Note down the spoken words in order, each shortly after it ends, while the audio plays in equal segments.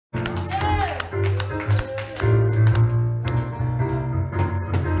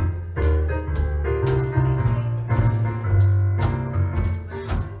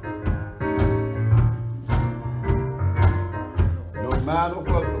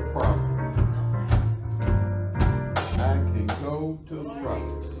a problem. I can go to the rock,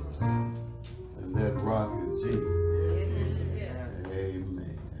 and that rock is Jesus.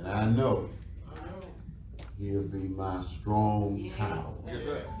 Amen. And I know He'll be my strong tower.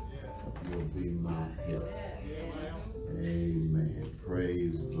 He'll be my help. Amen.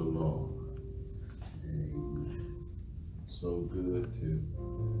 Praise the Lord. Amen. So good to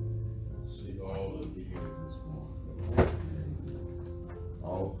see all of you here this morning. Amen.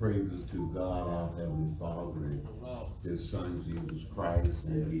 All praises to God, our Heavenly Father, and His Son, Jesus Christ,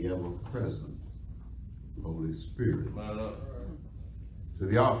 and the ever-present Holy Spirit. To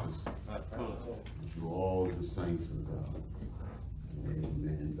the office, to all the saints of God.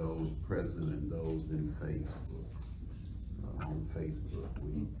 Amen. Those present and those in Facebook. On Facebook,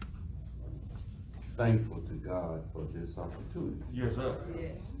 we thankful to God for this opportunity. Yes, sir.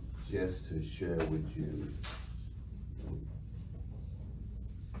 Just to share with you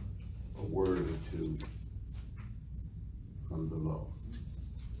a word or two from the Lord.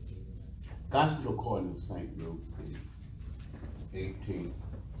 Gospel according to St. Luke, the 18th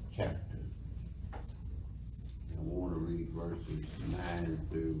chapter. And I want to read verses 9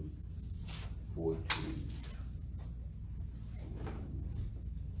 through 14.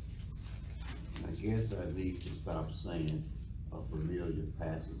 I guess I need to stop saying a familiar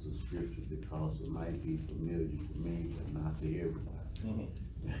passage of scripture because it might be familiar to me, but not to everybody.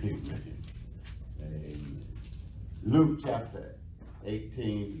 Amen. Amen. Luke chapter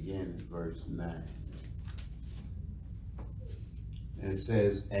 18, beginning at verse 9. And it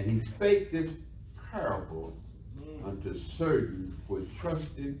says, and he spake this parable unto certain which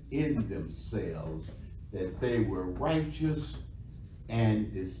trusted in themselves that they were righteous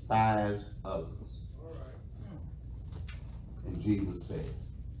and despised others. And Jesus said,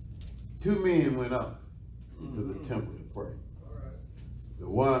 2 men went up into the temple to pray. The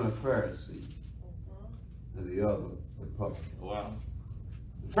one a Pharisee and the other a publican. Wow.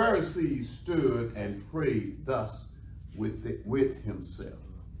 The Pharisee stood and prayed thus with himself.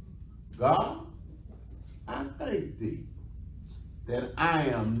 God, I thank thee that I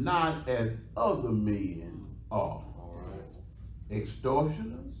am not as other men are,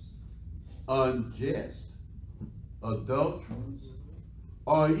 extortioners, unjust, adulterers,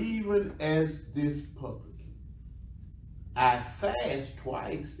 or even as this publican. I fast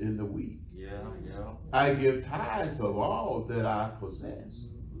twice in the week. I give tithes of all that I possess.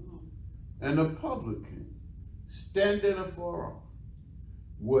 And the publican, standing afar off,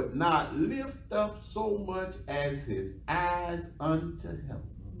 would not lift up so much as his eyes unto heaven,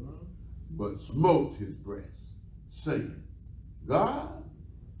 but smote his breast, saying, God,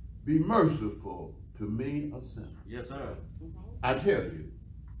 be merciful to me, a sinner. Yes, sir. I tell you,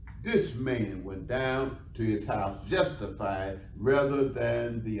 this man went down to his house justified rather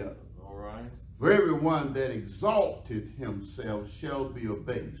than the other. All right. For everyone that exalted himself shall be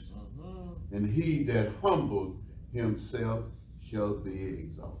abased, and he that humbled himself shall be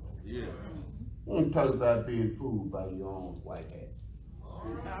exalted. Yeah. I want to talk about being fooled by your own white hat. All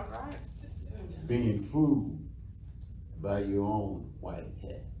right. Being fooled by your own white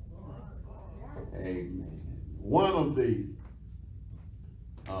hat. Amen. One of the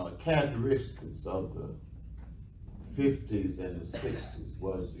characteristics of the 50s and the 60s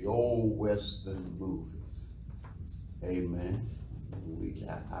was the old Western movies. Amen.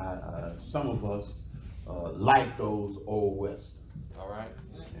 Some of us like those old Westerns. All right.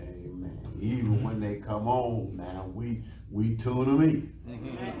 Amen. Even when they come on now, we tune them in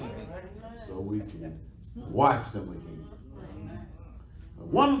so we can watch them again.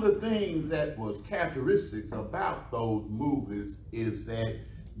 One of the things that was characteristics about those movies is that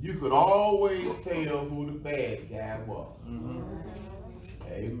you could always tell who the bad guy was.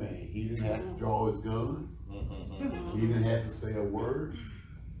 Amen. He didn't have to draw his gun. He didn't have to say a word.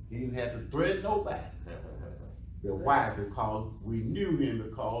 He didn't have to threaten nobody. Why? Because we knew him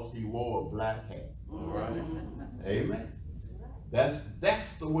because he wore a black hat. All right. Amen.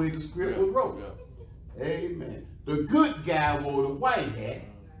 That's the way the script was wrote. Amen. The good guy wore the white hat,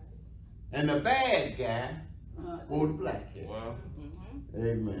 and the bad guy wore the black hat. Wow.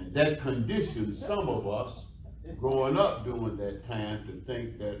 Amen. That conditioned some of us growing up during that time to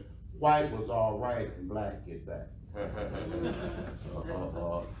think that white was all right and black get back.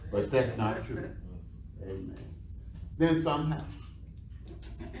 But that's not true. Amen. Then somehow,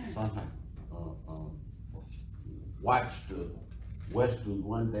 watched the Westerns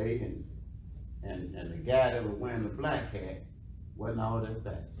one day, and the guy that was wearing the black hat wasn't all that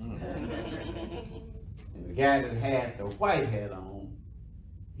bad. And the guy that had the white hat on,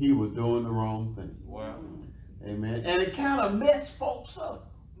 he was doing the wrong thing. Wow. Amen. And it kind of messed folks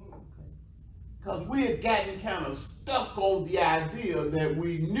up. Because we had gotten kind of stuck on the idea that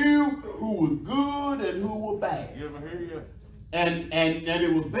we knew who was good and who was bad. You ever hear you? And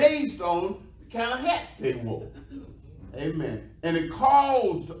it was based on the kind of hat they wore. Amen. And it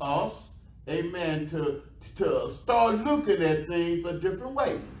caused us, amen, to start looking at things a different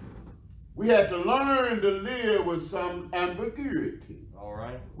way. We had to learn to live with some ambiguity. All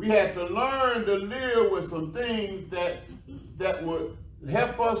right. We had to learn to live with some things that would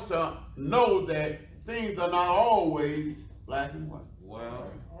help us to know that things are not always black and white.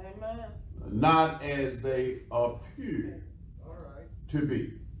 Well, amen. Not as they appear to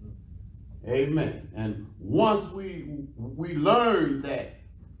be. Amen. And once we learn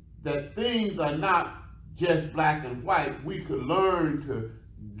that things are not just black and white, we could learn to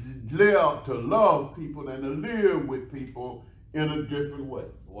live, to love people and to live with people in a different way.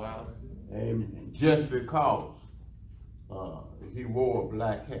 wow. Amen. Just because he wore a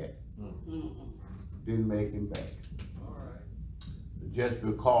black hat didn't make him bad. Just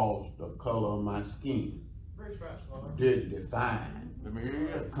because the color of my skin didn't define Let me hear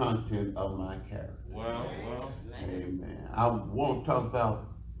the you. content of my character. Well. Amen. I want to talk about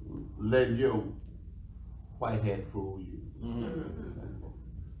letting your white hat fool you.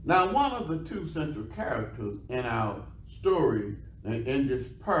 Now, one of the two central characters in our story, in this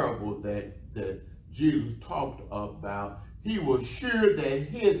parable that Jesus talked about, he was sure that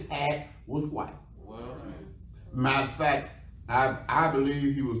his hat was white. Well. Matter of fact, I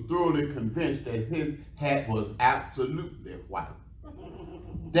believe he was thoroughly convinced that his hat was absolutely white.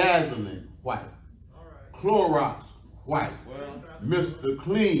 Dazzling white. Clorox white. Well. Mr.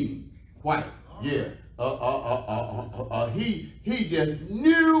 Clean white. Yeah. He just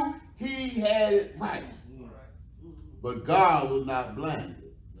knew he had it right. But God was not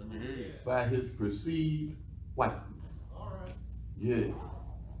blinded Let me hear you. by his perceived whiteness. Yeah.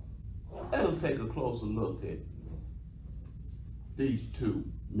 Let us take a closer look at these two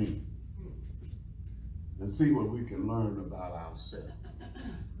men and see what we can learn about ourselves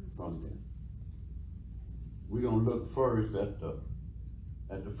from them. We're going to look first at the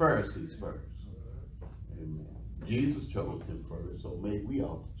Pharisees first. Amen. Jesus chose him first, so maybe we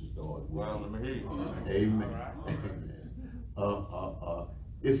ought to just start with Well, him. let me hear you. Amen. Amen.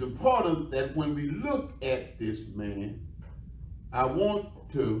 It's important that when we look at this man, I want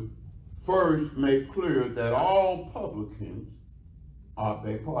to first make clear that all publicans are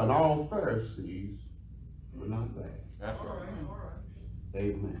bad, and all Pharisees were not bad. That's right.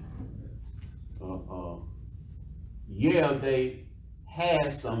 Amen. Yeah, they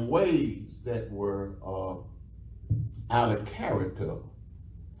had some ways that were out of character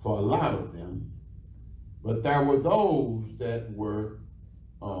for a lot of them, but there were those that were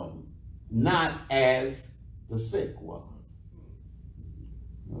not as the sick were.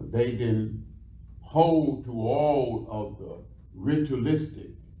 They didn't hold to all of the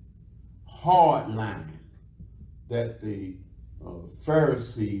ritualistic hard line that the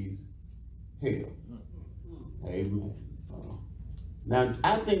Pharisees held. Amen. Now,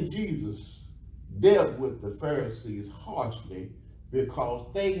 I think Jesus dealt with the Pharisees harshly because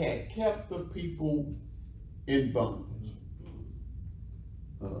they had kept the people in bondage.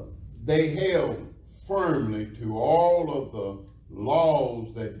 They held firmly to all of the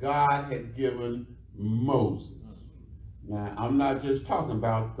laws that God had given Moses. Now, I'm not just talking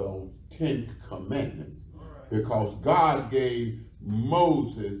about those 10 commandments, because God gave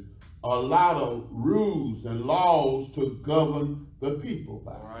Moses a lot of rules and laws to govern the people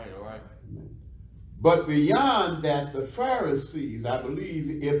by. All right. But beyond that, the Pharisees, I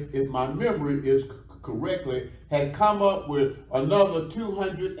believe, if my memory is correctly, had come up with another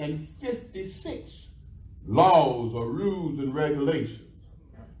 256 laws or rules and regulations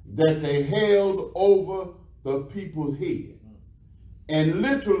that they held over the people's head and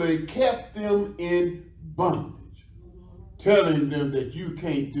literally kept them in bondage, telling them that you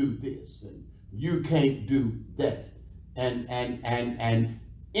can't do this and you can't do that. And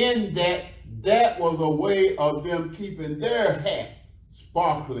in that was a way of them keeping their hat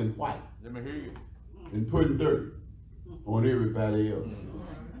sparkling white. Let me hear you. And putting dirt on everybody else's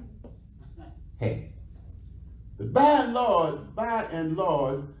hat. But by and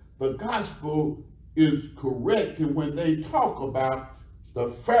large, the gospel is correct when they talk about the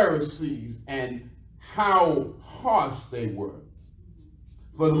Pharisees and how harsh they were.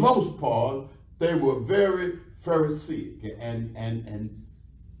 For the most part, they were very Pharisaic, and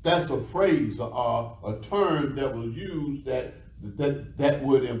that's a phrase or a term that was used that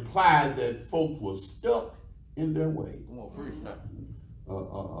would imply that folks were stuck in their way. Come on, preach now.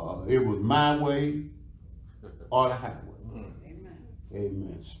 It was my way or the highway.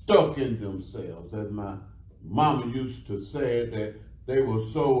 amen, stuck in themselves. As my mama used to say, that they were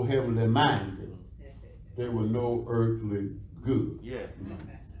so heavenly minded, they were no earthly good. Yeah.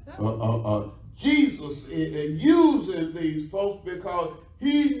 Jesus is using these folks because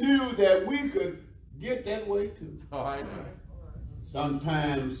he knew that we could get that way too. All right.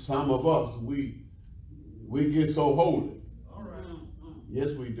 Sometimes some of us, we get so holy.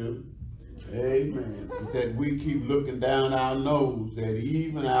 Yes, we do. Amen. That we keep looking down our nose at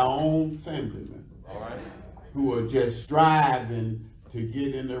even our own family members, All right. who are just striving to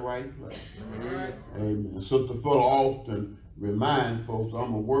get in the right place. Amen. Sister Fuller often reminds folks,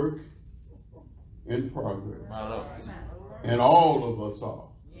 I'm a work in progress. My Lord. And all of us are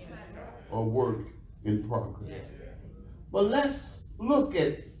a work in progress. But let's look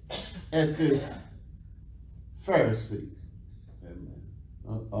at this Pharisee,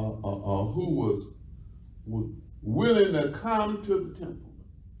 who was willing to come to the temple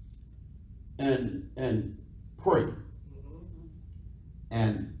and pray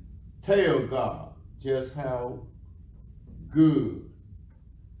and tell God just how good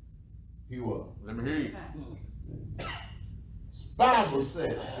he was. Let me hear you. The Bible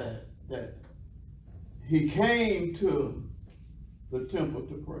says that he came to the temple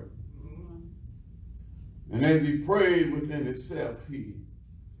to pray. And as he prayed within himself, he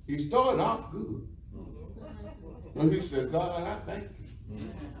started off good. And he said, God, I thank you.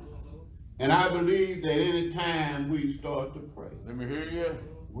 And I believe that any time we start to pray, Let me hear you.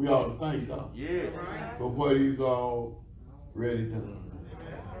 we ought to thank God for what he's already done.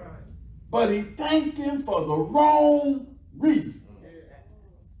 But he thanked him for the wrong reason.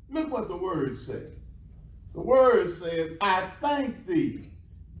 Look what the word says. The word says, I thank thee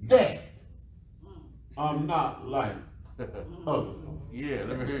that I'm not like other folks. Yeah,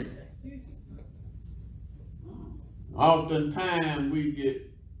 let me hear you. Oftentimes we get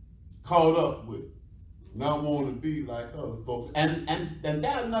caught up with not wanting to be like other folks. And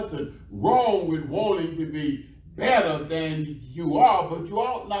there's nothing wrong with wanting to be better than you are, but you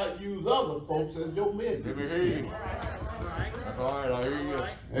ought not use other folks as your measure. Let me hear you. That's all right, I hear you.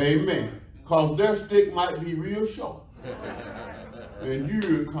 Amen. Because their stick might be real short. And you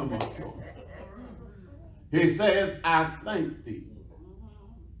will come up short. He says, I thank thee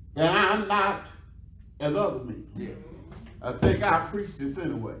that I'm not as other men. Yeah. I think I preached this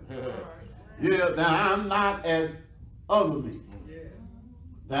anyway. Yeah, that I'm not as other men.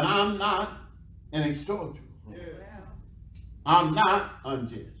 That I'm not an extortioner. I'm not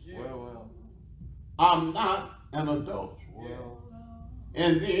unjust. Well. I'm not an adulterer. Well.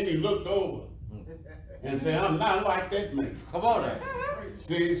 And then he looked over and said, I'm not like that man. Come on now.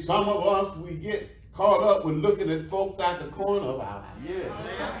 See, some of us, we get caught up with looking at folks out the corner of our eye.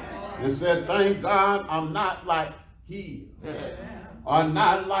 Yeah. And said, thank God I'm not like he or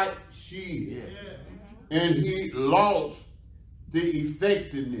not like she. And he lost the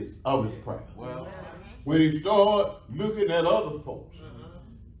effectiveness of his prayer. Well. When he started looking at other folks,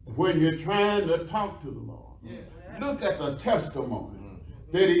 when you're trying to talk to the Lord, look at the testimony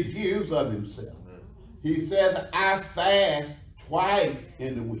that he gives of himself. He says, I fast twice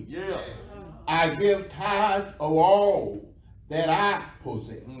in the week. Yeah. I give tithes of all that I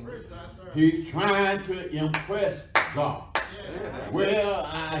possess. He's trying to impress God. Well,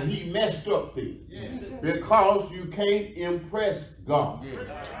 he messed up things because you can't impress God.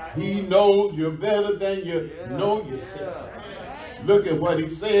 He knows you're better than you know yourself. Look at what he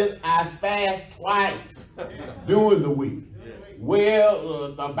says, I fast twice during the week.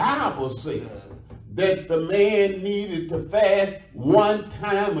 Well, the Bible says that the man needed to fast one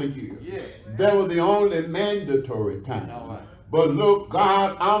time a year. That was the only mandatory time. But look,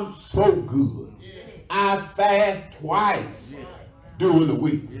 God, I'm so good. I fast twice during the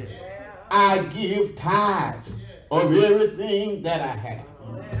week. I give tithes of everything that I have.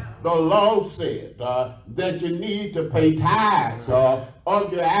 The law said that you need to pay tithes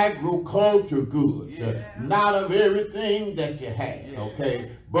of your agriculture goods, not of everything that you have,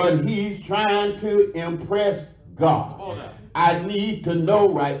 okay? But he's trying to impress God. I need to know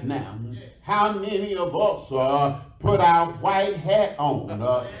right now how many of us put our white hat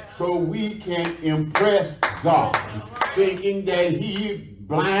on so we can impress God, thinking that he's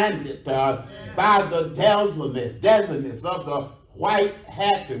blinded by the dazzliness of the white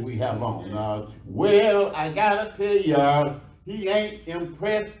hat that we have on. Well, I gotta tell you, he ain't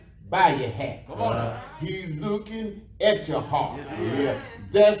impressed by your hat. He's looking at your heart.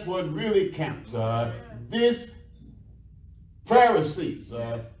 That's what really counts. This Pharisees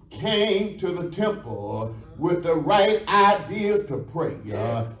came to the temple with the right idea to pray,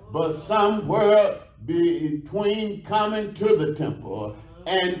 but somewhere between coming to the temple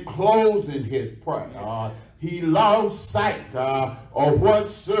and closing his prayer. He lost sight of what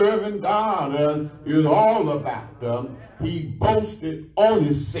serving God is all about. He boasted on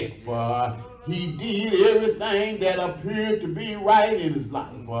himself. He did everything that appeared to be right in his life.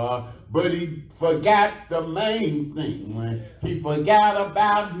 But he forgot the main thing. He forgot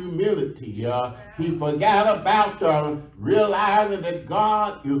about humility. He forgot about realizing that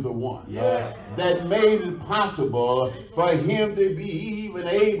God is the one that made it possible for him to be even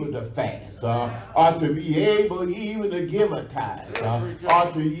able to fast. Or to be able even to give a tithe,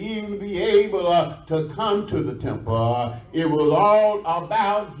 or to even be able to come to the temple. It was all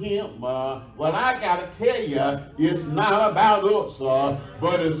about him. Well, I got to tell you, it's not about us,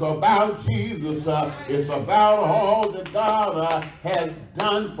 but it's about Jesus. It's about all that God has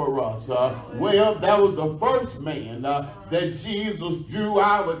done for us. Well, that was the first man that Jesus drew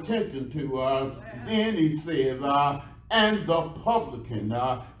our attention to. Then he says, and the publican,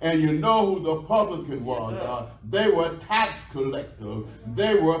 and you know who the publican was. They were tax collectors.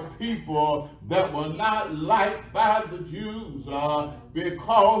 They were people that were not liked by the Jews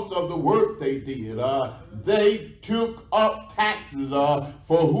because of the work they did. They took up taxes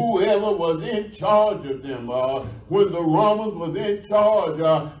for whoever was in charge of them. When the Romans was in charge,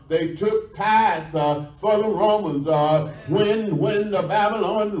 they took tithes for the Romans. When the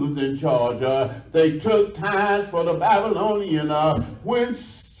Babylonians was in charge, they took tithes for the Babylonian. When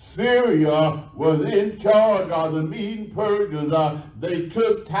Syria was in charge of the Medes Persians, they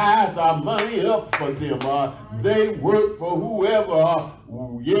took tithes of money up for them. They worked for whoever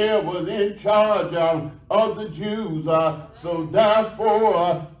was in charge of the Jews. So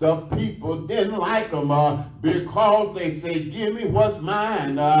therefore the people didn't like them because they said, give me what's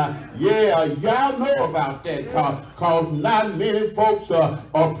mine. Y'all know about that, because not many folks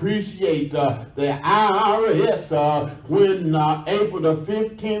appreciate the IRS when April the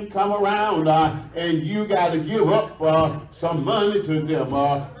 15th come around and you got to give up some money to them.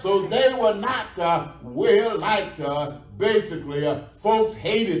 So they were not well liked. Basically, folks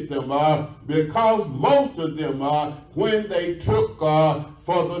hated them because most of them, when they took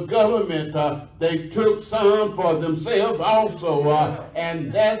for the government, they took some for themselves also,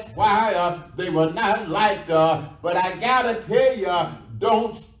 and that's why they were not liked. But I gotta tell you,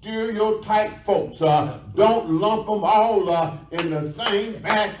 don't stereotype folks. Don't lump them all in the same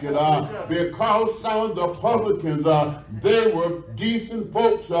basket because some of the publicans, they were decent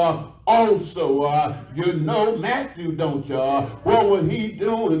folks also. You know Matthew, don't you? What was he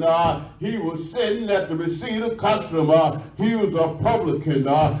doing? He was sitting at the receipt of custom. He was a publican.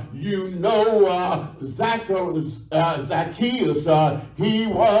 You know Zacchaeus, he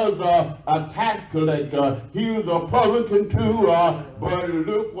was a tax collector. He was a publican too. But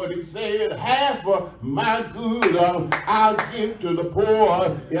look what he said, half of my good I'll give to the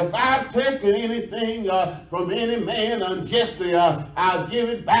poor. If I've taken anything from any man unjustly, I'll give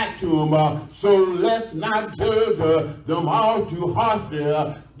it back to him. So let's not judge them all too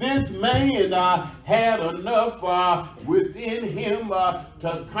harshly. This man had enough within him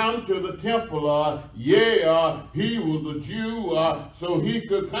to come to the temple. He was a Jew, so he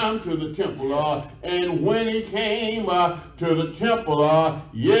could come to the temple. And when he came to the temple,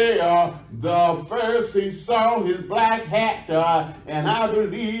 the Pharisees saw his black hat, and I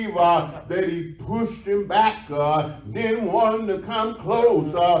believe that he pushed him back, didn't want him to come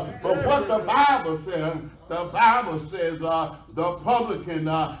close. But what the Bible says, the publican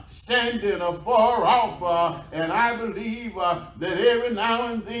standing afar off, and I believe that every now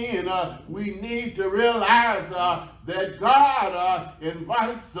and then we need to realize that God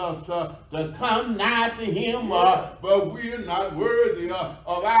invites us to come nigh to him, but we're not worthy of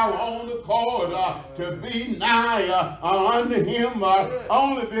our own accord to be nigh unto him,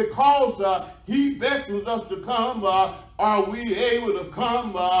 only because he beckons us to come. Are we able to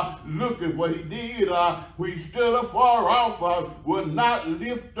come? Look at what he did. We stood afar off, would not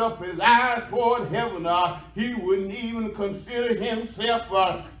lift up his eyes toward heaven. He wouldn't even consider himself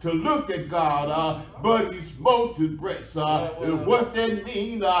to look at God, but he smote his breast. And what that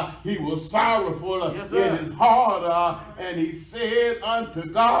means, he was sorrowful in his heart, and he said unto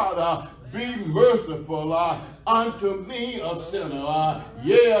God, be merciful unto me, a sinner.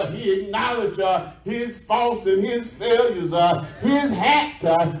 He acknowledged his faults and his failures. His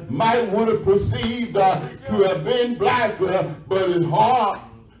hat might would have perceived to have been black, but his heart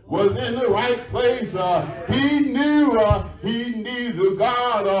was in the right place. He knew he needed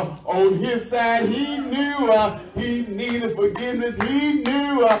God on his side. He knew he needed forgiveness. He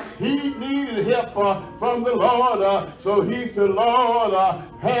knew he needed help from the Lord. So he said, Lord,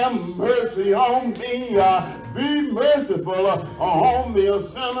 have mercy on me. Be merciful on me, a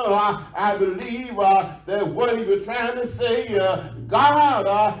sinner. I believe that what he was trying to say, God,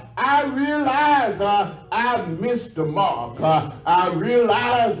 I realize I missed the mark. I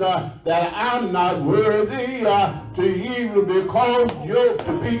realize that I'm not worthy to even be called your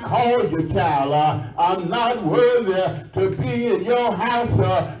child. I'm not worthy to be in your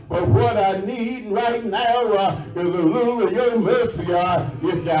house. But what I need right now is a little of your mercy.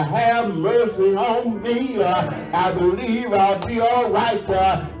 If you have mercy on me, I believe I'll be all right.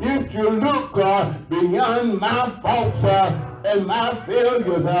 If you look beyond my faults and my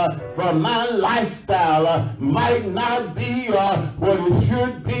failures, for my lifestyle might not be what it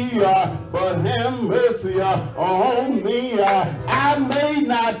should be, but have mercy on me. I may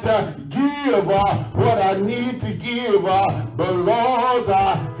not give what I need to give, but Lord,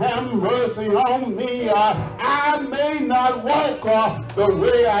 have mercy on me. I may not walk the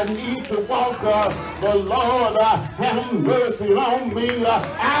way I need to walk, but Lord, have mercy on me.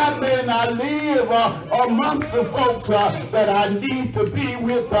 I may not live amongst the folks that I need to be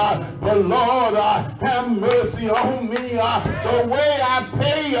with, but Lord, have mercy on me. The way I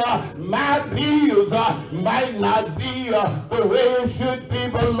pay my bills might not be the way it should be,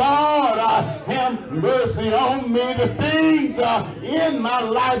 but Lord, have mercy on me. The things in my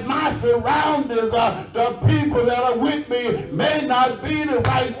life, my surroundings, the people that are with me may not be the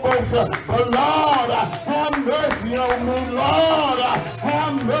right folks, but Lord, have mercy on me. Lord,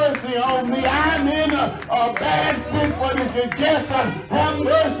 have mercy on me. I'm in a bad fit, but if you just have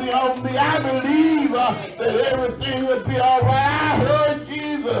mercy on me, I believe that everything will be all right. I heard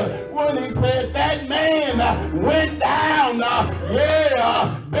Jesus when he said that man went down,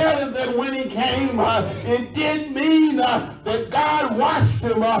 better than when he came. It didn't mean that God washed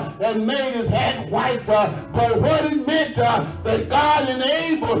him and made his head white, but what it meant that God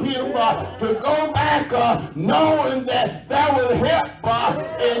enabled him to go back knowing that that would help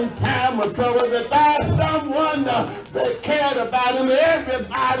in time of trouble, that there's someone that cared about him.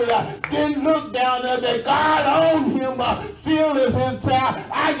 Everybody didn't look down there, that God owned him, still is his child.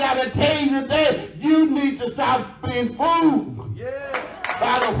 I got to tell you today, you need to stop being fooled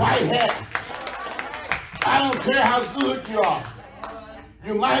by the white hat. I don't care how good you are.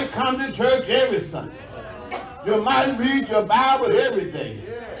 You might come to church every Sunday. You might read your Bible every day.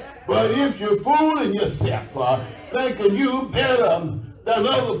 But if you're fooling yourself, thinking you better than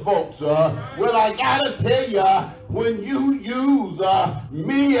other folks, well, I gotta tell you, when you use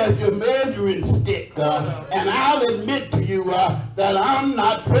me as your measuring stick, and I'll admit to you that I'm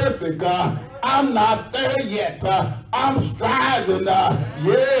not perfect, I'm not there yet. I'm striving,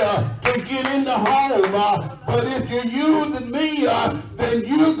 to get in the home. But if you're using me, then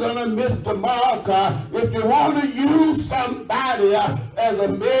you're gonna miss the mark. If you want to use somebody as a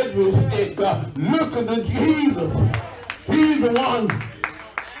measuring stick, look at Jesus. He's the one.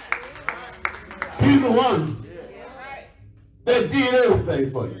 He's the one that did everything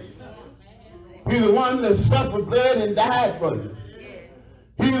for you. He's the one that suffered, bled, and died for you.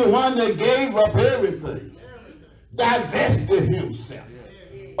 He's the one that gave up everything, divested himself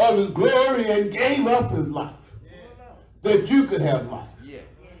of his glory and gave up his life that you could have life.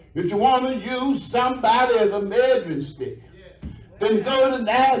 If you want to use somebody as a measuring stick, then go to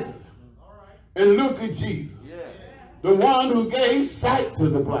Nazareth and look at Jesus, the one who gave sight to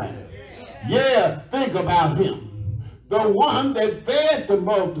the blind. Think about him. The one that fed the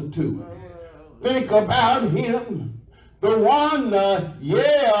multitude. Think about him. The one, that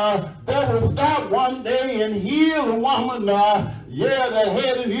would stop one day and heal a woman, that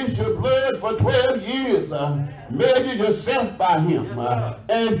had an issue of blood for 12 years. Measure yourself by him.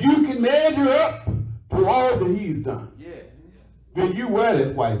 And if you can measure up to all that he's done, then you wear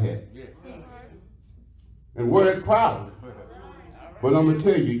that white hat. And wear it proudly. But I'm going to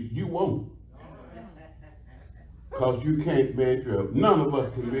tell you, you won't. Because you can't measure up. None of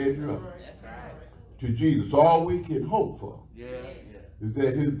us can measure up to Jesus. All we can hope for is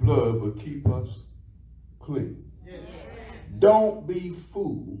that his blood will keep us clean. Don't be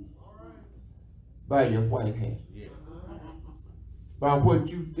fooled by your white hat. By what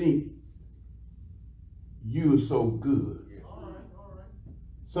you think you are so good.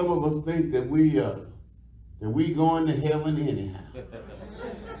 Some of us think that we going to heaven anyhow.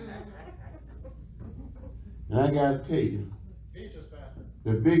 And I got to tell you,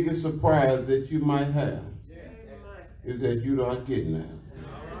 the biggest surprise that you might have is that you're not getting there.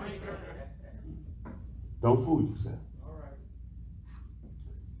 Don't fool yourself. All right.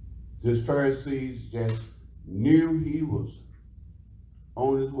 This Pharisees just knew he was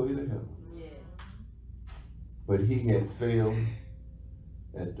on his way to heaven. Yeah. But he had failed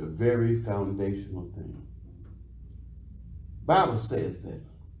at the very foundational thing. Bible says that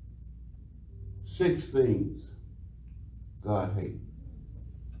 6 things God hates.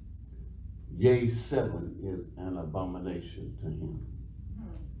 Yea, 7 is an abomination to him.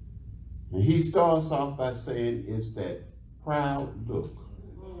 And he starts off by saying it's that proud look,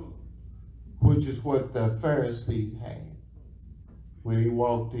 which is what the Pharisee had when he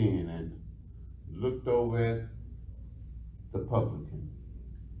walked in and looked over at the publican.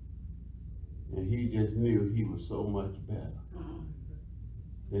 And he just knew he was so much better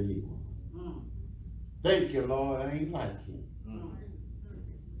than he was. Thank you, Lord, I ain't like him.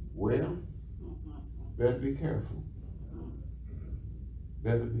 Well, better be careful.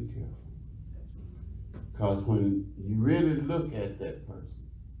 Better be careful. Because when you really look at that person,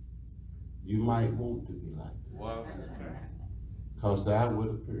 you might want to be like that. Wow. Because the outward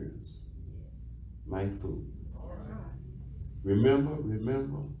appearance might fool you. Remember,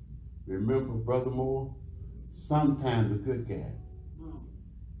 Brother Moore, sometimes the good guy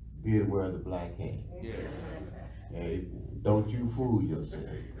did wear the black hat. Yeah. Amen. Don't you fool yourself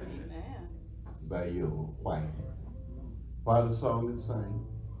Amen. by your white hat. While the song is sang,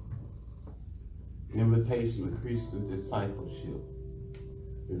 invitation to Christian discipleship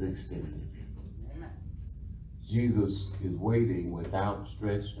is extended. Jesus is waiting with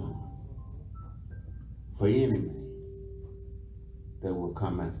outstretched arms for any man that will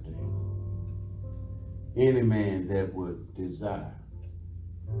come after him. Any man that would desire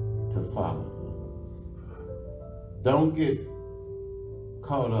to follow him. Don't get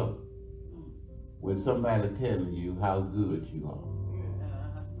caught up with somebody telling you how good you are.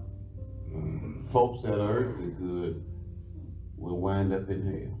 Folks that are earthly good will wind up in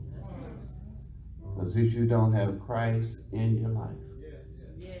hell. Because if you don't have Christ in your life,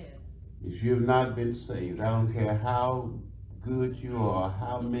 if you've not been saved, I don't care how good you are,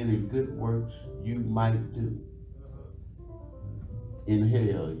 how many good works you might do, in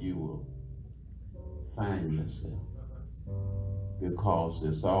hell you will find yourself. Because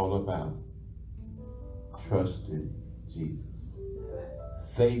it's all about trusting Jesus,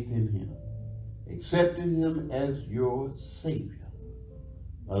 faith in him, accepting him as your Savior,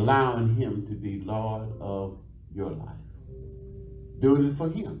 allowing him to be Lord of your life, doing it for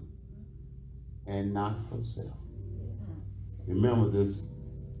him and not for self. Remember, this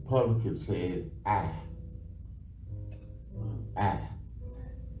publican said, I.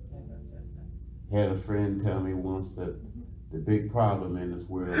 Had a friend tell me once that the big problem in this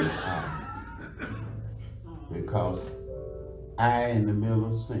world is I. Because I, in the middle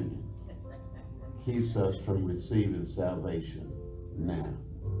of singing, keeps us from receiving salvation now.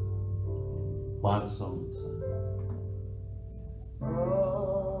 Why the song is sung?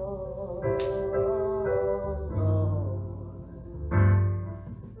 Oh, Lord,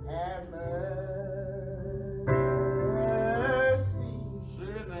 have mercy.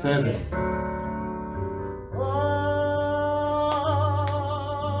 Say that.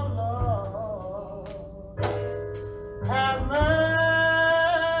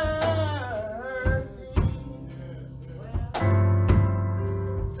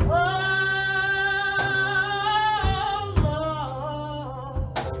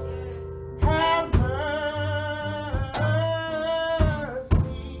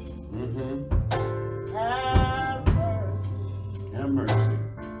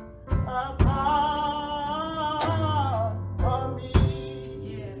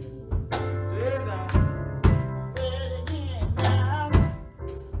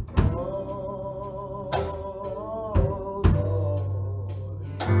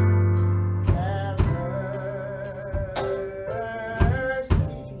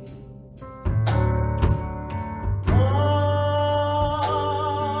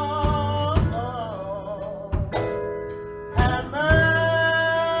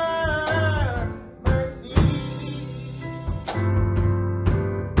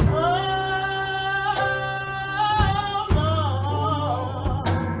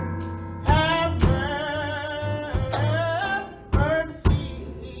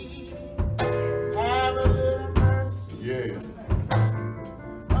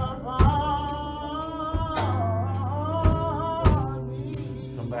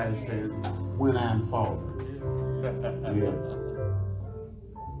 Said, when I'm falling. Yeah.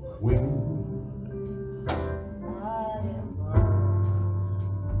 When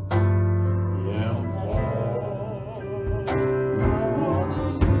I'm falling.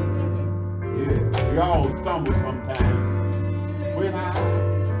 Yeah. Y'all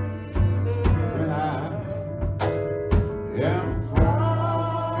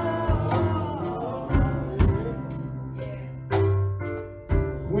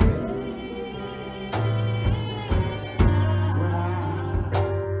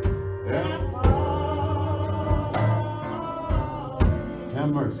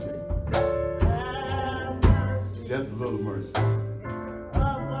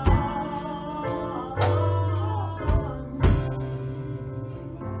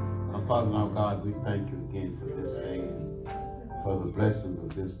Father and our God, we thank you again for this day and for the blessings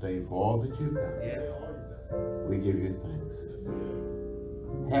of this day, for all that you've done. We give you thanks.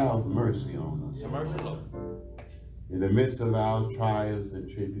 Have mercy on us. Mercy, Lord. In the midst of our trials and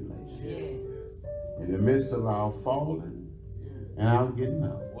tribulations. In the midst of our falling and our getting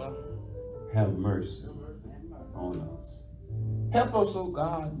up. Have mercy on us. Help us, oh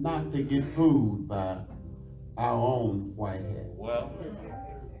God, not to get fooled by our own white hat.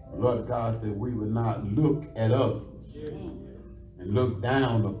 Lord God, that we would not look at others and look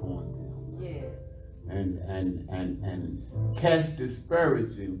down upon them and cast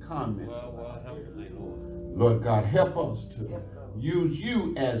disparaging comments. Lord God, help us to use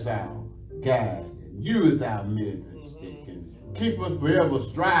you as our guide and you as our measuring stick, and keep us forever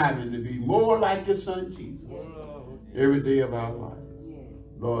striving to be more like your son Jesus every day of our life.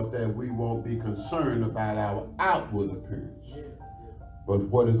 Lord, that we won't be concerned about our outward appearance, but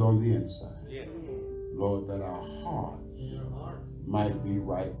what is on the inside. Lord, that our hearts might be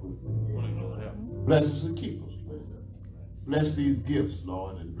right with you. Bless us and keep us, Lord. Bless these gifts,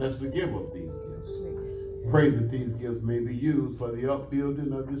 Lord, and bless the giver of these gifts. Pray that these gifts may be used for the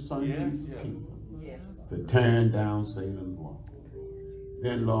upbuilding of your son Jesus' kingdom, for tearing down Satan's wall.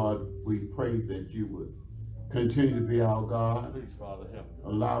 Then, Lord, we pray that you would continue to be our God. Please, Father, help.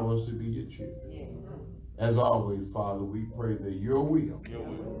 Allow us to be your children. As always, Father, we pray that your will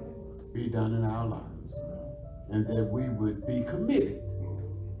be done in our lives, and that we would be committed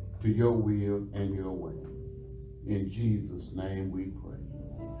to your will and your way. In Jesus' name we pray.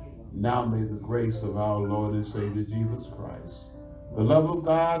 Now may the grace of our Lord and Savior Jesus Christ, the love of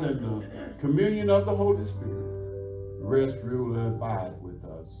God, and the communion of the Holy Spirit rest, rule, and abide with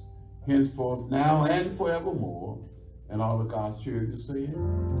us henceforth, now, and forevermore. And all of God's children say it.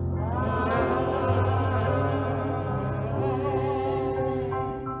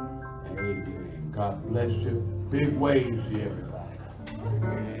 Amen. God bless you. Big wave to everybody.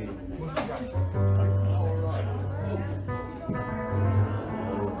 Amen.